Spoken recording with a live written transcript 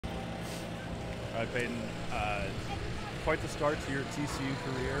All right, Peyton, quite the start to your TCU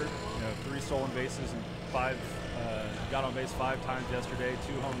career. 3 stolen bases and 5, got on base 5 times yesterday,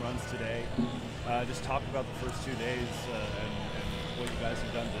 2 home runs today. Just talk about the first 2 days and what you guys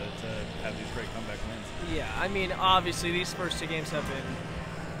have done to have these great comeback wins. Yeah, I mean, obviously these first 2 games have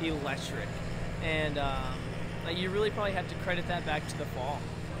been electric, and you really probably have to credit that back to the fall.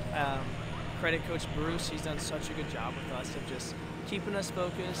 Credit Coach Bruce, he's done such a good job with us of just keeping us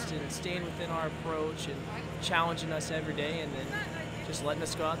focused and staying within our approach and challenging us every day, and then just letting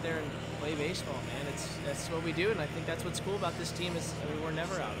us go out there and play baseball, man. That's what we do, and I think that's what's cool about this team is, I mean, we're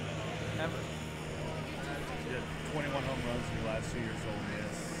never out of it, ever. You had 21 home runs in your last 2 years old,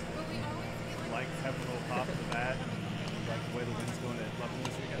 yes. Like having a little pop at the bat, and like the way the wind's going at Lebanon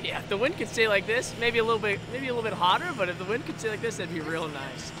this weekend? Yeah, if the wind could stay like this, maybe a little bit hotter, but if the wind could stay like this, that'd be real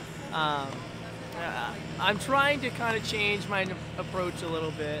nice. I'm trying to kind of change my approach a little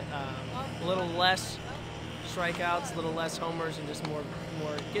bit, a little less strikeouts, a little less homers, and just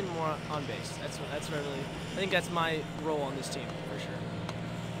getting more on base. That's what I think that's my role on this team for sure.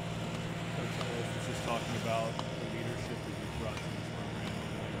 Coach was just talking about the leadership that you brought to this program.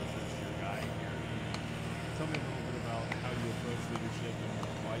 You're a first-year guy here. Tell me a little bit about how you approach leadership and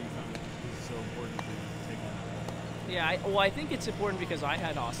why you found it was so important to take on that role. Yeah, well, I think it's important because I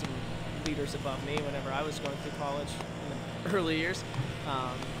had awesome leaders above me whenever I was going through college in the early years.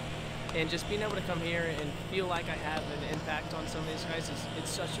 And just being able to come here and feel like I have an impact on some of these guys,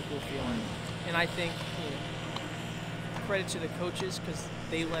 it's such a cool feeling. And I think, credit to the coaches, because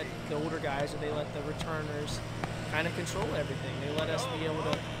they let the older guys, or they let the returners kind of control everything. They let us be able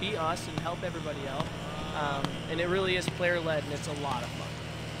to be us and help everybody out. And it really is player-led, and it's a lot of fun.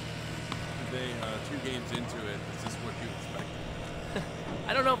 Today, 2 games into it, is this what you expected?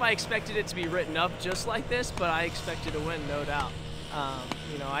 I don't know if I expected it to be written up just like this, but I expected to win, no doubt.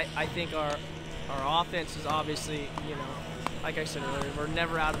 I think our offense is obviously, like I said earlier, we're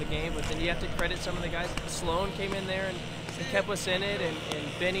never out of the game, but then you have to credit some of the guys. Sloan came in there and kept us in it, and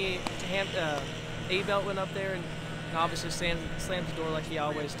Benny A-Belt went up there and obviously slams the door like he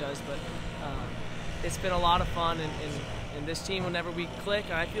always does, but it's been a lot of fun, and this team, whenever we click,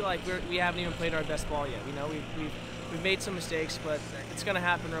 I feel like we haven't even played our best ball yet. We've made some mistakes, but it's going to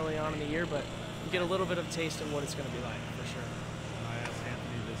happen early on in the year, but you get a little bit of a taste of what it's going to be like, for sure. I asked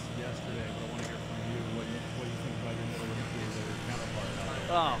Anthony this yesterday, but I want to hear from you. What do you think about your middle infielder or counterpart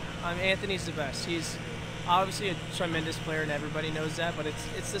out there? Oh, Anthony's the best. He's obviously a tremendous player, and everybody knows that, but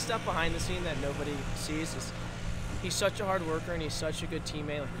it's the stuff behind the scene that nobody sees. He's such a hard worker, and he's such a good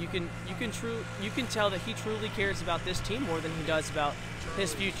teammate. Like, you can tell that he truly cares about this team more than he does about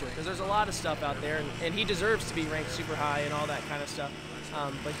his future, because there's a lot of stuff out there, and he deserves to be ranked super high and all that kind of stuff.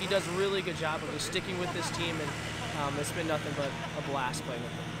 But he does a really good job of just sticking with this team, and it's been nothing but a blast playing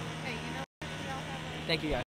with him. Thank you, guys.